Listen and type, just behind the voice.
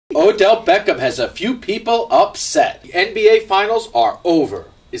Odell Beckham has a few people upset. The NBA Finals are over.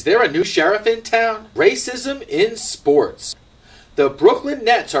 Is there a new sheriff in town? Racism in sports. The Brooklyn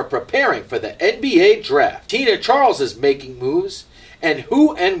Nets are preparing for the NBA draft. Tina Charles is making moves. And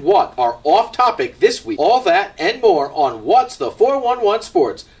who and what are off topic this week? All that and more on What's the 411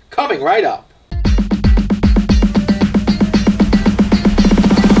 Sports, coming right up.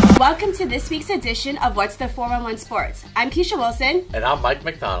 Welcome to this week's edition of What's the 411 Sports. I'm Keisha Wilson. And I'm Mike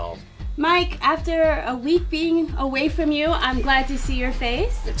McDonald. Mike, after a week being away from you, I'm glad to see your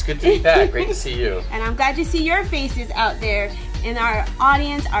face. It's good to be back. Great to see you. And I'm glad to see your faces out there in our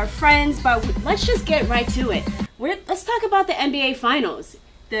audience, our friends. But let's just get right to it. Let's talk about the NBA Finals.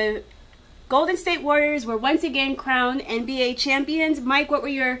 The Golden State Warriors were once again crowned NBA champions. Mike, what were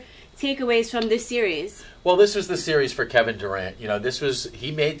your takeaways from this series? Well, this was the series for Kevin Durant. You know,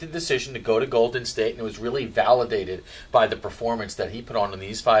 he made the decision to go to Golden State, and it was really validated by the performance that he put on in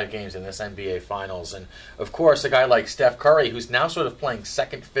these 5 games in this NBA Finals. And, of course, a guy like Steph Curry, who's now sort of playing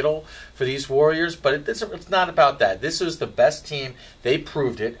second fiddle for these Warriors, but it's not about that. This is the best team. They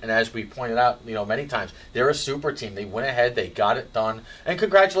proved it, and as we pointed out, many times, they're a super team. They went ahead, they got it done, and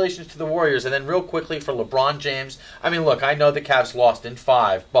congratulations to the Warriors. And then real quickly for LeBron James, I mean, look, I know the Cavs lost in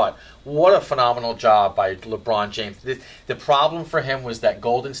 5, but what a phenomenal job by LeBron James. The problem for him was that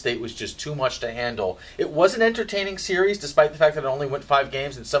Golden State was just too much to handle. It was an entertaining series, despite the fact that it only went 5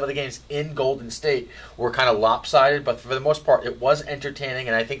 games, and some of the games in Golden State were kind of lopsided, but for the most part, it was entertaining,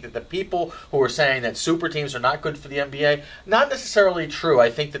 and I think that the people who were saying that super teams are not good for the NBA, not necessarily true. I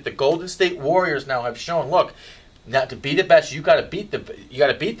think that the Golden State Warriors now have shown, look, now to be the best, you got to beat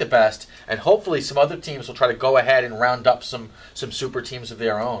the best, and hopefully some other teams will try to go ahead and round up some super teams of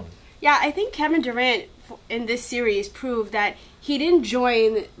their own. Yeah, I think Kevin Durant in this series proved that he didn't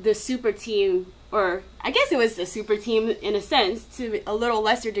join the super team, or I guess it was the super team in a sense, to a little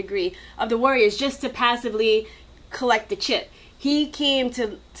lesser degree, of the Warriors just to passively collect the chip. He came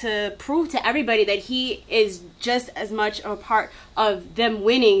to prove to everybody that he is just as much a part of them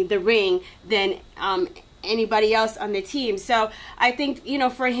winning the ring than anybody else on the team. So I think,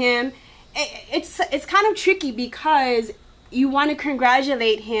 for him, it's kind of tricky because you want to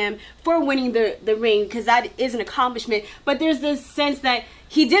congratulate him for winning the ring because that is an accomplishment. But there's this sense that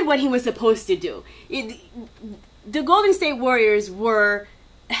he did what he was supposed to do. The Golden State Warriors were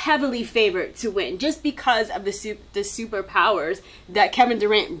heavily favored to win just because of the superpowers that Kevin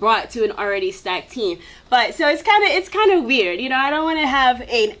Durant brought to an already stacked team. But so it's kind of weird. I don't want to have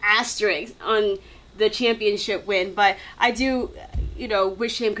an asterisk on the championship win, but I do,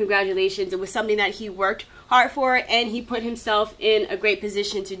 wish him congratulations. It was something that he worked hard for, and he put himself in a great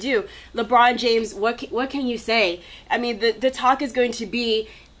position to do. LeBron James, what can you say? I mean, the talk is going to be,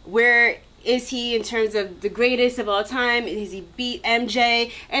 where is he in terms of the greatest of all time? Is he beat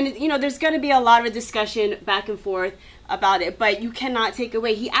MJ? And, there's going to be a lot of discussion back and forth about it, but you cannot take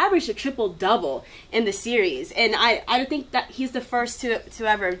away, he averaged a triple-double in the series, and I don't think that he's the first to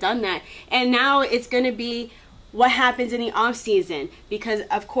ever have done that. And now it's going to be what happens in the offseason, because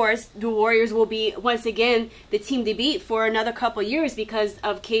of course the Warriors will be once again the team to beat for another couple years because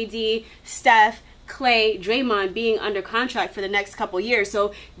of KD, Steph, Clay, Draymond being under contract for the next couple years.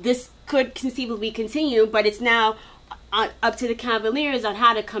 So this could conceivably continue, but it's now up to the Cavaliers on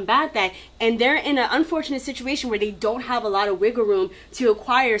how to combat that. And they're in an unfortunate situation where they don't have a lot of wiggle room to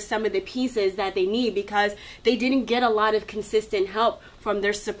acquire some of the pieces that they need because they didn't get a lot of consistent help from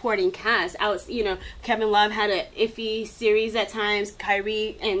their supporting cast. Kevin Love had an iffy series at times.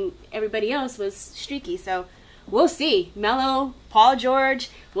 Kyrie and everybody else was streaky. So we'll see. Melo, Paul George,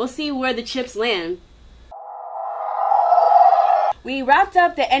 we'll see where the chips land. We wrapped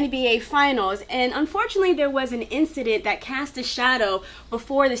up the NBA Finals, and unfortunately there was an incident that cast a shadow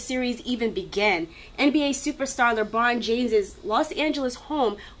before the series even began. NBA superstar LeBron James' Los Angeles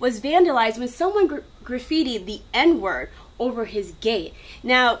home was vandalized when someone graffitied the N-word over his gate.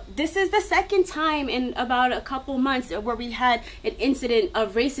 Now, this is the second time in about a couple months where we had an incident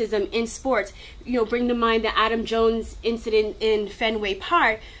of racism in sports. Bring to mind the Adam Jones incident in Fenway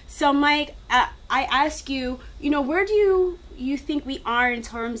Park. So, Mike, I ask you, where do you think we are in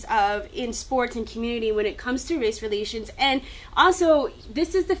terms of in sports and community when it comes to race relations? And also,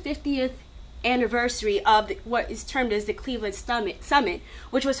 this is the 50th anniversary of what is termed as the Cleveland Summit,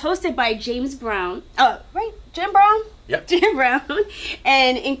 which was hosted by Jim Brown? Yep. Jim Brown,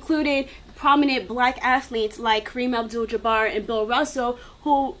 and included prominent black athletes like Kareem Abdul-Jabbar and Bill Russell,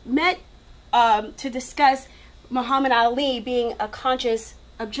 who met to discuss Muhammad Ali being a conscientious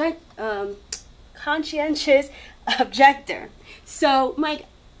objector. So, Mike,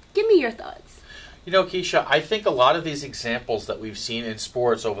 give me your thoughts. You know, Keisha, I think a lot of these examples that we've seen in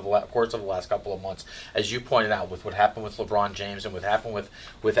sports over the course of the last couple of months, as you pointed out, with what happened with LeBron James and what happened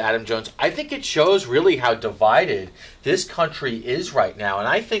with Adam Jones, I think it shows really how divided this country is right now. And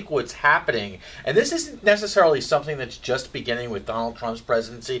I think what's happening, and this isn't necessarily something that's just beginning with Donald Trump's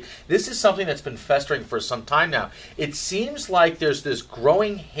presidency, this is something that's been festering for some time now. It seems like there's this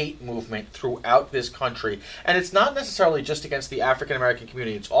growing hate movement throughout this country, and it's not necessarily just against the African American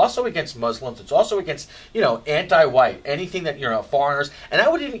community. It's also against Muslims. It's also against, anti-white, anything that, foreigners, and I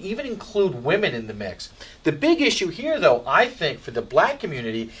would even include women in the mix. The big issue here, though, I think, for the black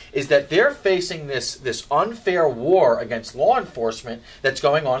community is that they're facing this unfair war against law enforcement that's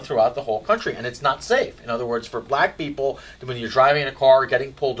going on throughout the whole country, and it's not safe. In other words, for black people, when you're driving in a car,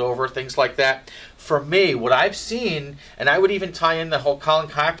 getting pulled over, things like that, for me, what I've seen, and I would even tie in the whole Colin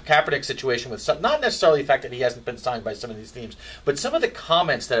Kaepernick situation with some, not necessarily the fact that he hasn't been signed by some of these teams, but some of the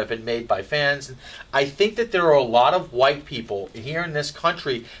comments that have been made by fans. I think that there are a lot of white people here in this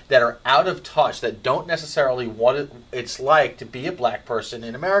country that are out of touch, that don't necessarily what it's like to be a black person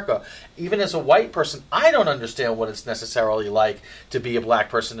in America. Even as a white person, I don't understand what it's necessarily like to be a black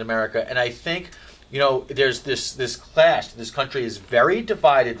person in America. And I think, there's this clash. This country is very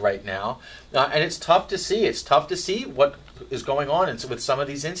divided right now, and it's tough to see. It's tough to see what is going on with some of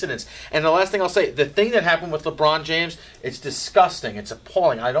these incidents. And the last thing I'll say, the thing that happened with LeBron James, it's disgusting. It's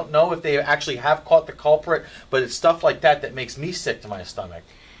appalling. I don't know if they actually have caught the culprit, but it's stuff like that makes me sick to my stomach.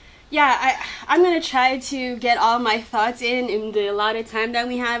 Yeah, I'm going to try to get all my thoughts in the allotted time that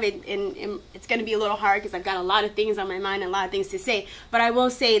we have. And it's going to be a little hard because I've got a lot of things on my mind and a lot of things to say. But I will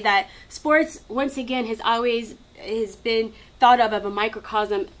say that sports, once again, has been thought of a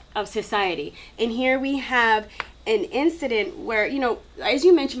microcosm of society. And here we have an incident where, as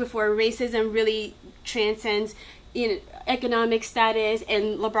you mentioned before, racism really transcends economic status.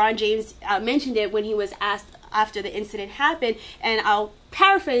 And LeBron James mentioned it when he was asked after the incident happened, and I'll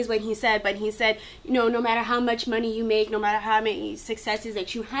paraphrase what he said, but he said, no matter how much money you make, no matter how many successes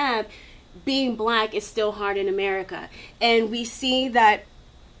that you have, being black is still hard in America. And we see that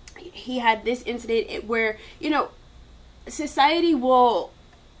he had this incident where, society will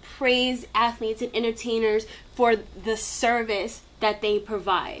praise athletes and entertainers for the service that they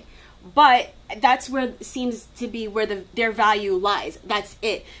provide. But that's where it seems to be where their value lies. That's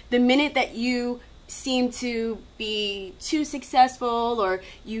it. The minute that you seem to be too successful, or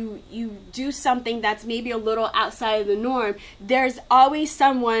you do something that's maybe a little outside of the norm, there's always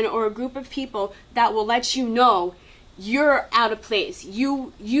someone or a group of people that will let you know you're out of place.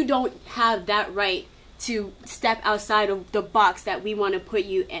 You don't have that right to step outside of the box that we want to put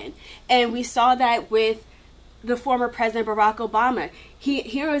you in. And we saw that with the former President Barack Obama.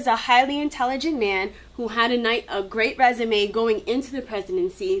 Here is a highly intelligent man who had a great resume going into the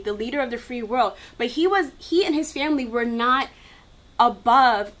presidency, the leader of the free world. But he and his family were not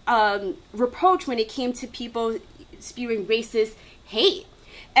above reproach when it came to people spewing racist hate.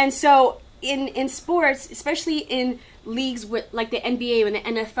 And so in sports, especially in leagues like the NBA and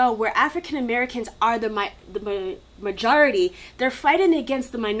the NFL, where African Americans are the majority, they're fighting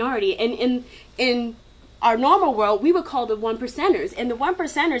against the minority. And in our normal world, we would call the one percenters. And the one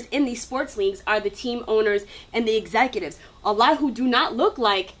percenters in these sports leagues are the team owners and the executives, a lot who do not look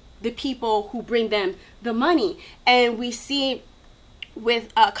like the people who bring them the money. And we see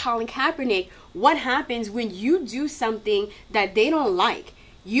with Colin Kaepernick, what happens when you do something that they don't like.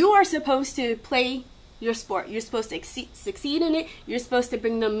 You are supposed to play your sport. You're supposed to succeed in it. You're supposed to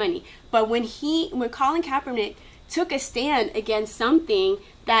bring them money. But when Colin Kaepernick took a stand against something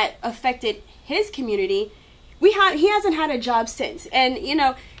that affected his community, he hasn't had a job since. And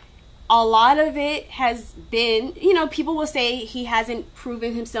a lot of it has been, people will say he hasn't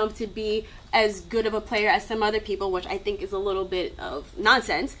proven himself to be as good of a player as some other people, which I think is a little bit of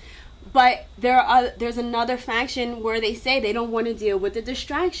nonsense. But there's another faction where they say they don't want to deal with the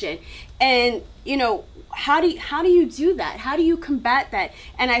distraction. And how do you do that? How do you combat that?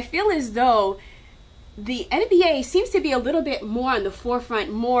 And I feel as though the NBA seems to be a little bit more on the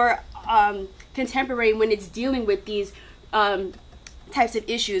forefront, more contemporary when it's dealing with these types of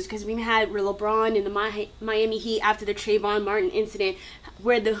issues, because we had LeBron and the Miami Heat after the Trayvon Martin incident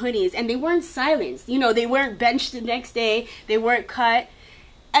wear the hoodies, and they weren't silenced. They weren't benched the next day. They weren't cut.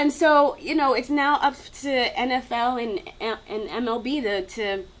 And so, it's now up to NFL and MLB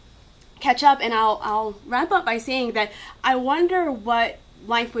to catch up. And I'll wrap up by saying that I wonder what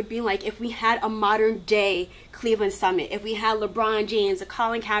life would be like if we had a modern day Cleveland Summit, if we had LeBron James, a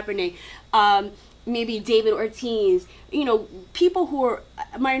Colin Kaepernick, maybe David Ortiz, people who are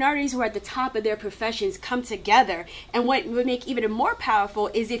minorities who are at the top of their professions come together. And what would make even more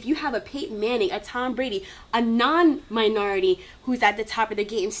powerful is if you have a Peyton Manning, a Tom Brady, a non-minority who's at the top of the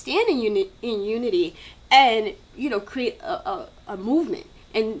game, stand in unity and, create a movement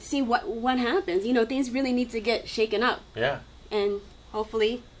and see what happens. Things really need to get shaken up. Yeah. And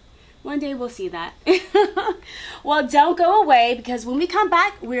hopefully one day we'll see that. Well, don't go away, because when we come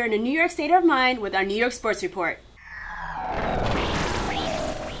back, we're in a New York state of mind with our New York Sports Report.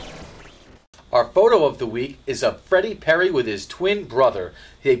 Our photo of the week is of Freddie Perry with his twin brother.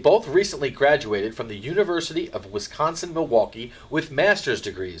 They both recently graduated from the University of Wisconsin-Milwaukee with master's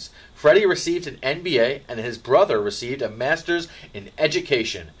degrees. Freddie received an MBA and his brother received a master's in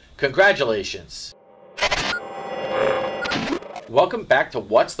education. Congratulations. Welcome back to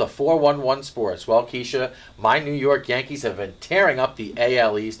What's the 411 Sports. Well, Keisha, my New York Yankees have been tearing up the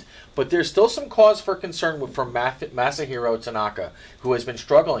AL East, but there's still some cause for concern from Masahiro Tanaka, who has been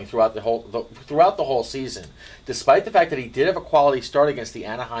struggling throughout the whole season. Despite the fact that he did have a quality start against the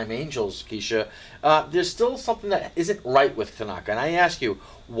Anaheim Angels, Keisha, there's still something that isn't right with Tanaka. And I ask you,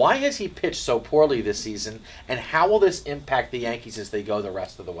 why has he pitched so poorly this season, and how will this impact the Yankees as they go the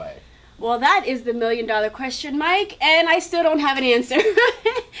rest of the way? Well, that is the million-dollar question, Mike, and I still don't have an answer.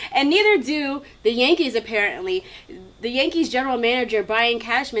 And neither do the Yankees, apparently. The Yankees general manager, Brian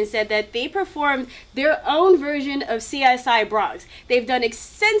Cashman, said that they performed their own version of CSI Bronx. They've done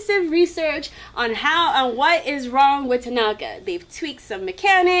extensive research on what is wrong with Tanaka. They've tweaked some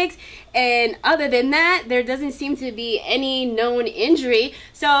mechanics, and other than that, there doesn't seem to be any known injury.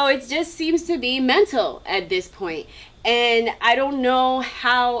 So it just seems to be mental at this point. And I don't know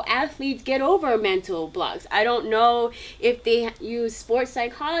how athletes get over mental blocks. I don't know if they use sports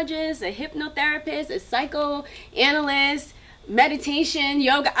psychologists, a hypnotherapist, a psychoanalyst, meditation,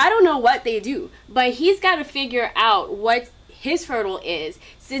 yoga. I don't know what they do. But he's got to figure out what his hurdle is,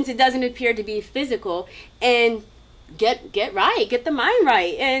 since it doesn't appear to be physical, and get right, get the mind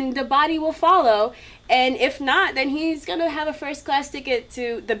right, and the body will follow. And if not, then he's going to have a first-class ticket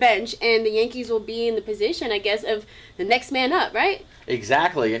to the bench, and the Yankees will be in the position, I guess, of the next man up, right?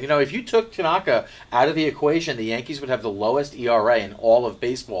 Exactly. And, if you took Tanaka out of the equation, the Yankees would have the lowest ERA in all of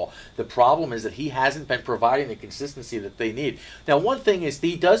baseball. The problem is that he hasn't been providing the consistency that they need. Now, one thing is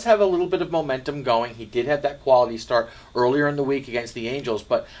he does have a little bit of momentum going. He did have that quality start earlier in the week against the Angels,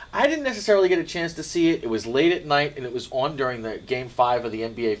 but I didn't necessarily get a chance to see it. It was late at night, and it was on during the Game 5 of the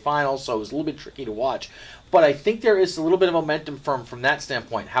NBA Finals, so it was a little bit tricky to watch. But I think there is a little bit of momentum from that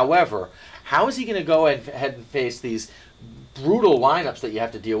standpoint. However, how is he going to go ahead and face these brutal lineups that you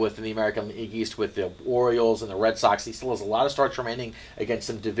have to deal with in the American League East with the Orioles and the Red Sox? He still has a lot of starts remaining against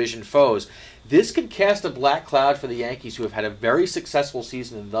some division foes. This could cast a black cloud for the Yankees, who have had a very successful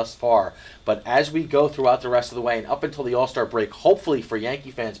season thus far. But as we go throughout the rest of the way and up until the All-Star break, hopefully for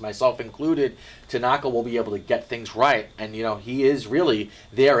Yankee fans, myself included, Tanaka will be able to get things right. And, he is really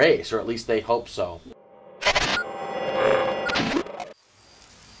their ace, or at least they hope so.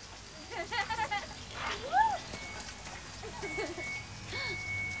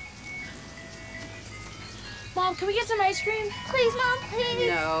 Mom, can we get some ice cream? Please, Mom, please.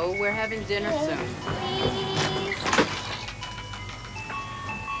 No, we're having dinner soon. Please.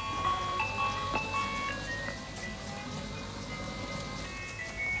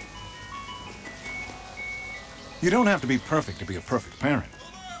 You don't have to be perfect to be a perfect parent.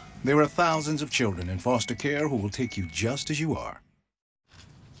 There are thousands of children in foster care who will take you just as you are.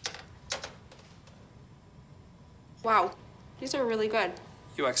 Wow, these are really good.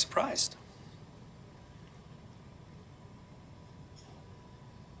 You act surprised.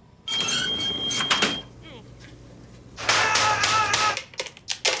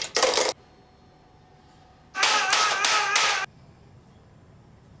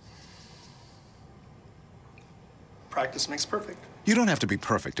 Practice makes perfect. You don't have to be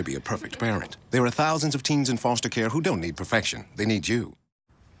perfect to be a perfect parent. There are thousands of teens in foster care who don't need perfection. They need you.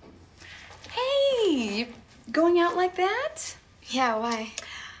 Hey, you going out like that? Yeah, why?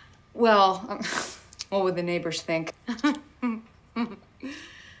 Well, what would the neighbors think? I see you!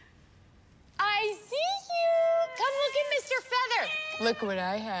 Come look at Mr. Feather. Look what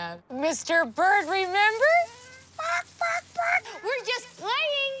I have. Mr. Bird, remember? Bark, bark, bark. We're just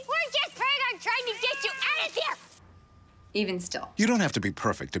playing. We're just playing on trying to get you out of here. Even still. You don't have to be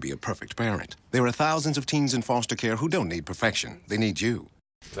perfect to be a perfect parent. There are thousands of teens in foster care who don't need perfection. They need you.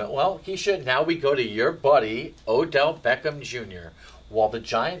 Well, Keisha, now we go to your buddy, Odell Beckham Jr. While the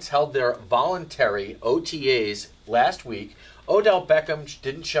Giants held their voluntary OTAs last week, Odell Beckham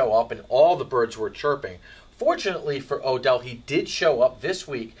didn't show up, and all the birds were chirping. Fortunately for Odell, he did show up this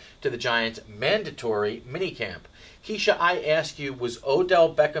week to the Giants' mandatory minicamp. Keisha, I ask you, was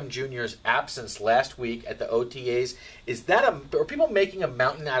Odell Beckham Jr.'s absence last week at the OTAs, are people making a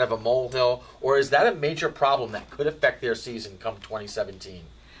mountain out of a molehill, or is that a major problem that could affect their season come 2017?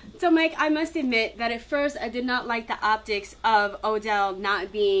 So, Mike, I must admit that at first I did not like the optics of Odell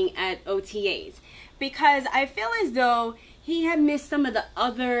not being at OTAs, because I feel as though he had missed some of the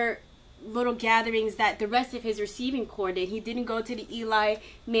other little gatherings that the rest of his receiving corps did. He didn't go to the Eli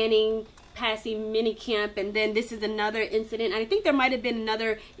Manning passing mini camp, and then this is another incident. I think there might have been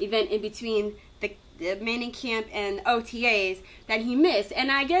another event in between the Manning camp and OTAs that he missed,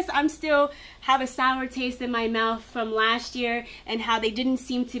 and I guess I'm still have a sour taste in my mouth from last year and how they didn't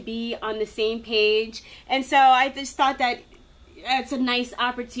seem to be on the same page. And so I just thought that it's a nice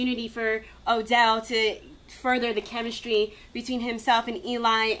opportunity for Odell to further the chemistry between himself and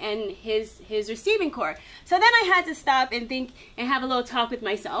Eli and his receiving corps. So then I had to stop and think and have a little talk with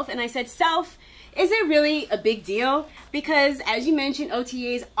myself, and I said, self, is it really a big deal? Because as you mentioned,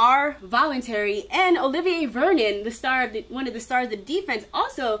 OTAs are voluntary, and Olivier Vernon, one of the stars of the defense,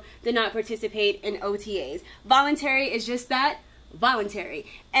 also did not participate in OTAs. Voluntary is just that, voluntary.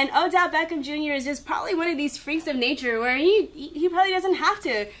 And Odell Beckham Jr. is just probably one of these freaks of nature where he probably doesn't have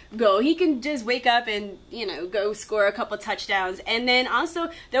to go. He can just wake up and, go score a couple touchdowns. And then also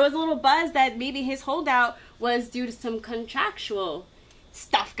there was a little buzz that maybe his holdout was due to some contractual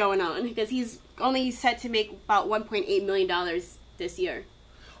stuff going on, because he's only set to make about $1.8 million this year.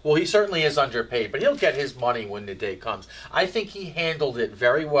 Well, he certainly is underpaid, but he'll get his money when the day comes. I think he handled it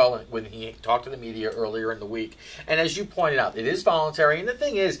very well when he talked to the media earlier in the week. And as you pointed out, it is voluntary. And the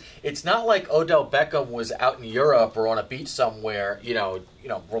thing is, it's not like Odell Beckham was out in Europe or on a beach somewhere,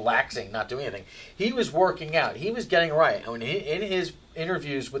 relaxing, not doing anything. He was working out. He was getting right. I mean, in his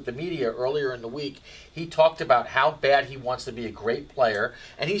interviews with the media earlier in the week, he talked about how bad he wants to be a great player,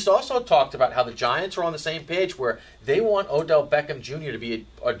 and he's also talked about how the Giants are on the same page where they want Odell Beckham Jr. to be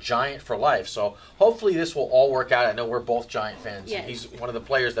a Giant for life. So hopefully this will all work out. I know we're both Giant fans. Yes. He's one of the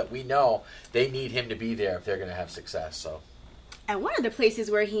players that we know they need him to be there if they're going to have success. So, and one of the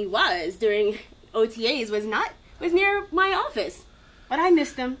places where he was during OTAs was near my office, but I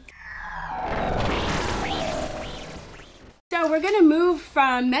missed him. So we're going to move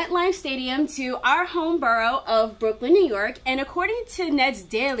from MetLife Stadium to our home borough of Brooklyn, New York. And according to Nets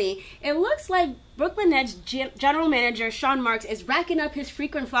Daily, it looks like Brooklyn Nets general manager Sean Marks is racking up his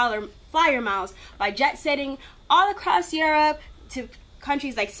frequent flyer miles by jet-setting all across Europe to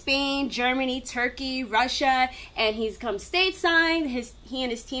countries like Spain, Germany, Turkey, Russia, and he's come stateside. He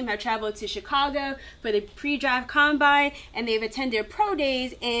and his team have traveled to Chicago for the pre-draft combine, and they've attended pro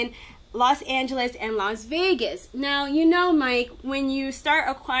days in Los Angeles and Las Vegas. Now, Mike, when you start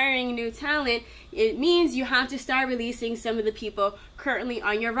acquiring new talent, it means you have to start releasing some of the people currently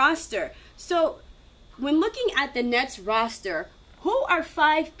on your roster. So, when looking at the Nets roster, who are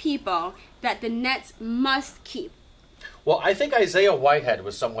 5 people that the Nets must keep? Well, I think Isaiah Whitehead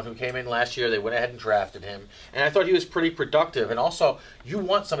was someone who came in last year. They went ahead and drafted him, and I thought he was pretty productive. And also, you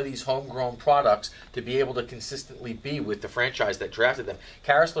want some of these homegrown products to be able to consistently be with the franchise that drafted them.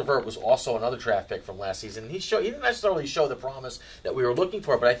 Karis LeVert was also another draft pick from last season. He didn't necessarily show the promise that we were looking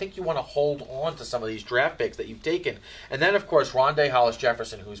for, but I think you want to hold on to some of these draft picks that you've taken. And then, of course, Rondé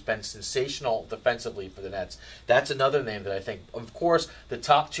Hollis-Jefferson, who's been sensational defensively for the Nets. That's another name that I think, of course, the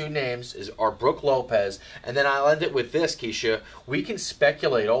top 2 names are Brook Lopez, and then I'll end it with this, Keisha. We can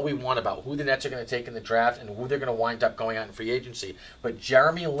speculate all we want about who the Nets are going to take in the draft and who they're going to wind up going out in free agency, but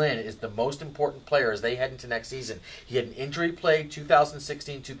Jeremy Lin is the most important player as they head into next season. He had an injury-plagued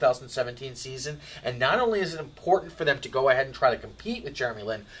 2016-2017 season, and not only is it important for them to go ahead and try to compete with Jeremy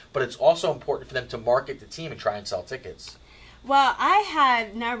Lin, but it's also important for them to market the team and try and sell tickets. Well, I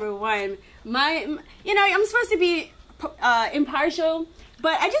had number one. I'm supposed to be impartial,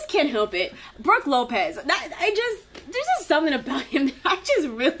 but I just can't help it. Brook Lopez. There's just something about him that I just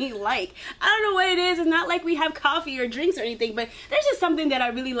really like. I don't know what it is. It's not like we have coffee or drinks or anything, but there's just something that I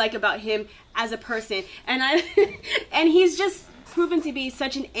really like about him as a person. And and he's just proven to be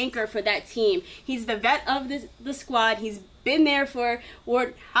such an anchor for that team. He's the vet of the squad. He's been there for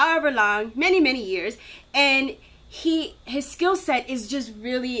however long, many years, and his skill set is just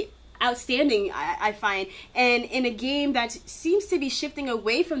really outstanding, I find. And in a game that seems to be shifting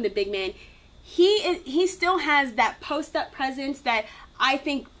away from the big man, he still has that post-up presence that I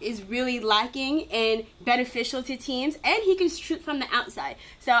think is really lacking and beneficial to teams, and he can shoot from the outside.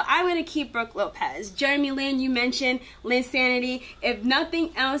 So I'm going to keep Brook Lopez. Jeremy Lin, you mentioned Linsanity. If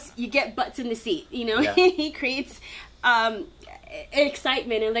nothing else, you get butts in the seat. Yeah. He creates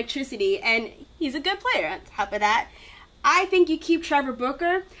excitement and electricity, and he's a good player on top of that. I think you keep Trevor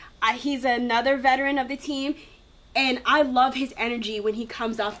Booker. He's another veteran of the team, and I love his energy when he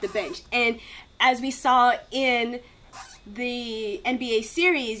comes off the bench. And as we saw in the NBA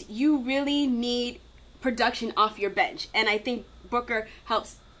series, you really need production off your bench, and I think Booker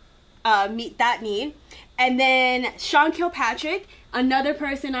helps meet that need. And then Sean Kilpatrick, another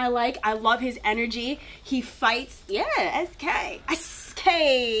person I like. I love his energy. He fights, SK,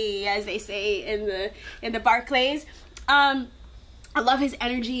 as they say in the Barclays. I love his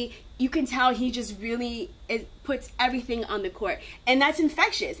energy. You can tell he just really puts everything on the court, and that's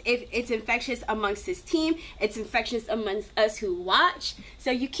infectious. If it's infectious amongst his team, it's infectious amongst us who watch.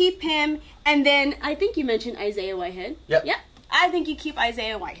 So you keep him, and then I think you mentioned Isaiah Whitehead. Yep. I think you keep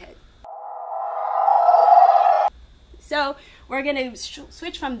Isaiah Whitehead. So we're gonna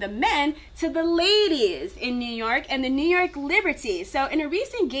switch from the men to the ladies in New York and the New York Liberty. So in a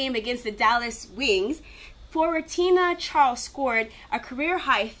recent game against the Dallas Wings, forward Tina Charles scored a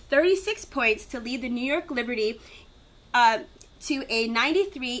career-high 36 points to lead the New York Liberty to a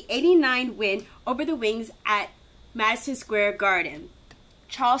 93-89 win over the Wings at Madison Square Garden.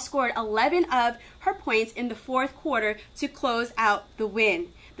 Charles scored 11 of her points in the fourth quarter to close out the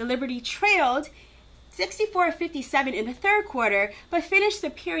win. The Liberty trailed 64-57 in the third quarter, but finished the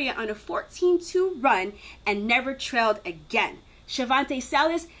period on a 14-2 run and never trailed again. Shavante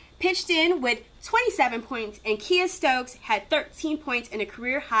Salas pitched in with 27 points, and Kia Stokes had 13 points and a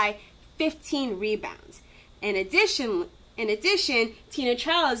career-high 15 rebounds. In addition, Tina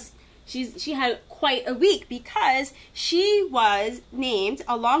Charles, she had quite a week because she was named,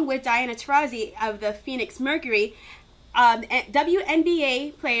 along with Diana Taurasi of the Phoenix Mercury,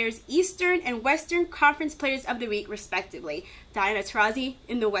 WNBA Players Eastern and Western Conference Players of the Week, respectively. Diana Taurasi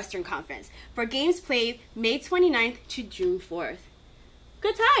in the Western Conference for games played May 29th to June 4th.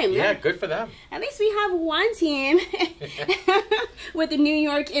 Good time. Yeah, good for them. At least we have one team with the New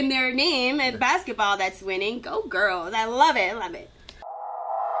York in their name and basketball that's winning. Go girls. I love it. I love it.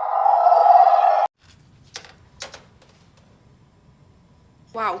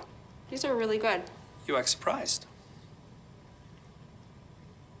 Wow, these are really good. You act surprised.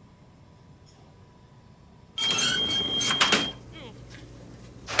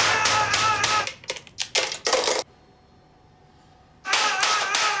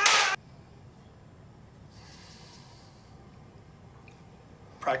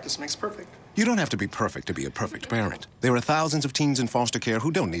 Practice makes perfect. You don't have to be perfect to be a perfect parent. There are thousands of teens in foster care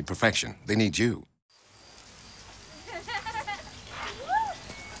who don't need perfection. They need you.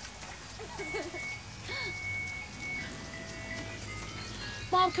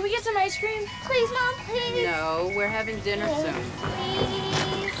 Mom, can we get some ice cream? Please, Mom, please. No, we're having dinner soon.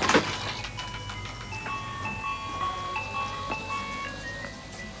 Please.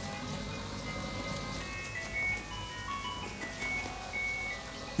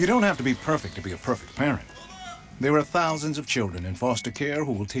 You don't have to be perfect to be a perfect parent. There are thousands of children in foster care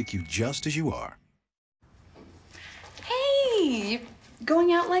who will take you just as you are. Hey, you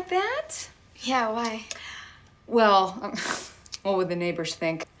going out like that? Yeah, why? Well, what would the neighbors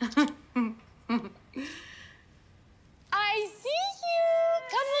think? I see you.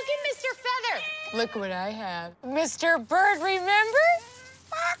 Come look at Mr. Feather. Look what I have. Mr. Bird, remember?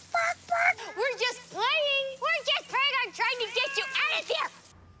 Bark, bark, bark. We're just playing. We're just playing. I'm trying to get you out of here.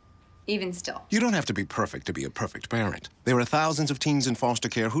 Even still. You don't have to be perfect to be a perfect parent. There are thousands of teens in foster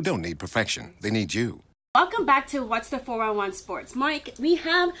care who don't need perfection. They need you. Welcome back to What's the 411 Sports. Mike, we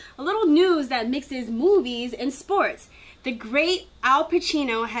have a little news that mixes movies and sports. The great Al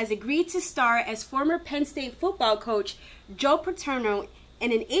Pacino has agreed to star as former Penn State football coach Joe Paterno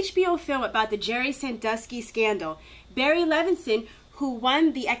in an HBO film about the Jerry Sandusky scandal. Barry Levinson, who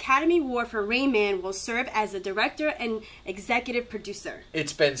won the Academy Award for Rain Man, will serve as the director and executive producer.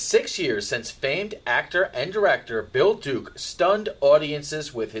 It's been 6 years since famed actor and director Bill Duke stunned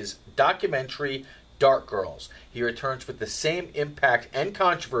audiences with his documentary Dark Girls. He returns with the same impact and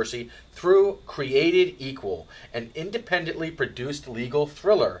controversy through Created Equal, an independently produced legal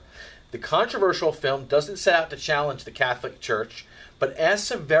thriller. The controversial film doesn't set out to challenge the Catholic Church, but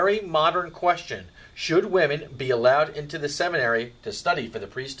asks a very modern question. Should women be allowed into the seminary to study for the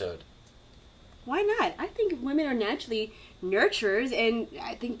priesthood? Why not? I think women are naturally nurturers, and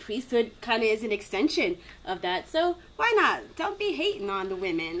I think priesthood kind of is an extension of that. So why not? Don't be hating on the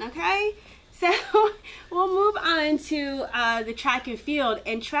women, okay? So we'll move on to the track and field.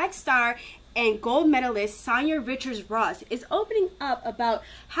 And track star and gold medalist Sonia Richards-Ross is opening up about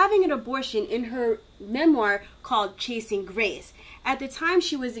having an abortion in her memoir called Chasing Grace. At the time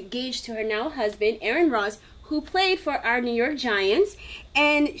she was engaged to her now husband, Aaron Ross, who played for our New York Giants.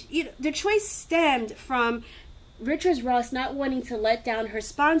 And the choice stemmed from Richards Ross not wanting to let down her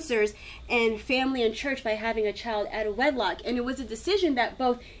sponsors and family and church by having a child out of wedlock. And it was a decision that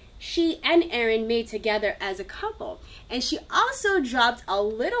both she and Aaron made together as a couple. And she also dropped a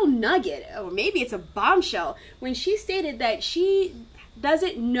little nugget, or maybe it's a bombshell, when she stated that she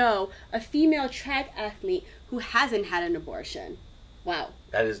doesn't know a female track athlete who hasn't had an abortion. Wow.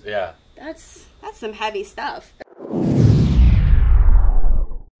 That is, yeah. That's some heavy stuff.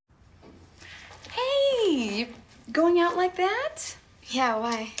 Hey, you going out like that? Yeah,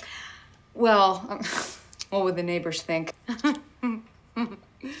 why? Well, what would the neighbors think?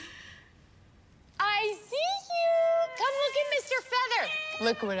 I see you. Come look at Mr. Feather.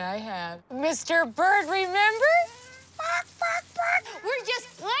 Look what I have. Mr. Bird, remember? Bark, bark, bark. We're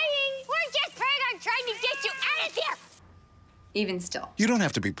just playing. We're just playing. I'm trying to get you out of there. Even still. You don't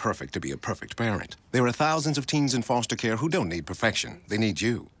have to be perfect to be a perfect parent. There are thousands of teens in foster care who don't need perfection. They need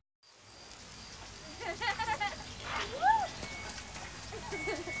you.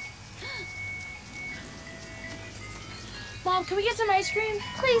 Mom, can we get some ice cream?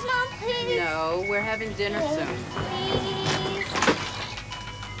 Please, Mom, please. No, we're having dinner soon. Please.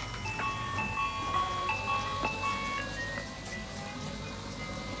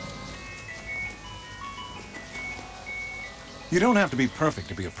 You don't have to be perfect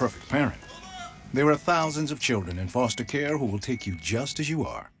to be a perfect parent. There are thousands of children in foster care who will take you just as you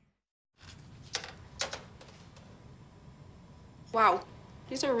are. Wow,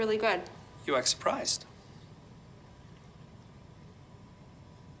 these are really good. You act surprised.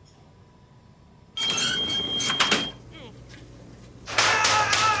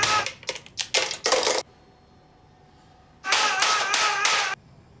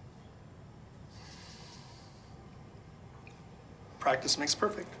 Practice makes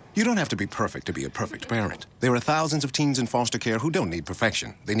perfect. You don't have to be perfect to be a perfect parent. There are thousands of teens in foster care who don't need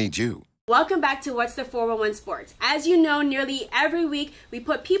perfection. They need you. Welcome back to What's the 411 Sports. As you know, nearly every week we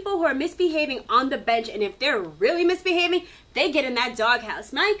put people who are misbehaving on the bench, and if they're really misbehaving, they get in that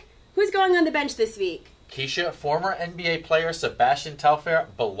doghouse. Mike, who's going on the bench this week? Keisha, former NBA player Sebastian Telfair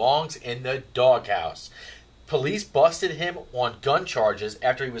belongs in the doghouse. Police busted him on gun charges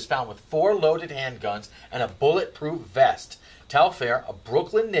after he was found with 4 loaded handguns and a bulletproof vest. Telfair, a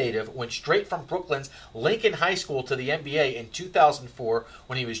Brooklyn native, went straight from Brooklyn's Lincoln High School to the NBA in 2004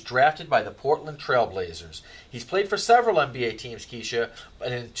 when he was drafted by the Portland Trail Blazers. He's played for several NBA teams, Keisha,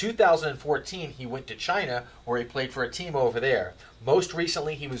 but in 2014 he went to China where he played for a team over there. Most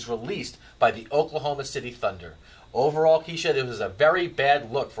recently he was released by the Oklahoma City Thunder. Overall, Keisha, this was a very bad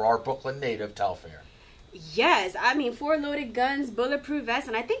look for our Brooklyn native Telfair. Yes, I mean, 4 loaded guns, bulletproof vest,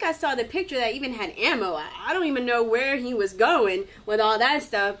 and I think I saw the picture that even had ammo. I don't even know where he was going with all that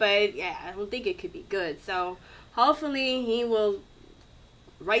stuff, but yeah, I don't think it could be good. So hopefully he will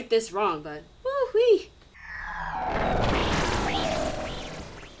right this wrong, but woo-wee.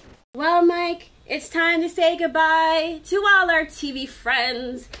 Well, Mike, it's time to say goodbye to all our TV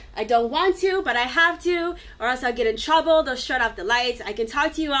friends. I don't want to, but I have to, or else I'll get in trouble. They'll shut off the lights. I can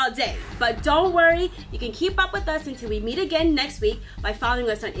talk to you all day. But don't worry, you can keep up with us until we meet again next week by following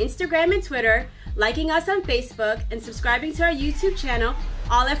us on Instagram and Twitter, liking us on Facebook, and subscribing to our YouTube channel,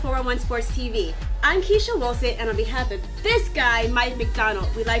 all at 411 Sports TV. I'm Keisha Wilson, and on behalf of this guy, Mike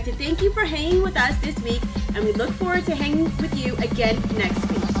McDonald, we'd like to thank you for hanging with us this week, and we look forward to hanging with you again next week.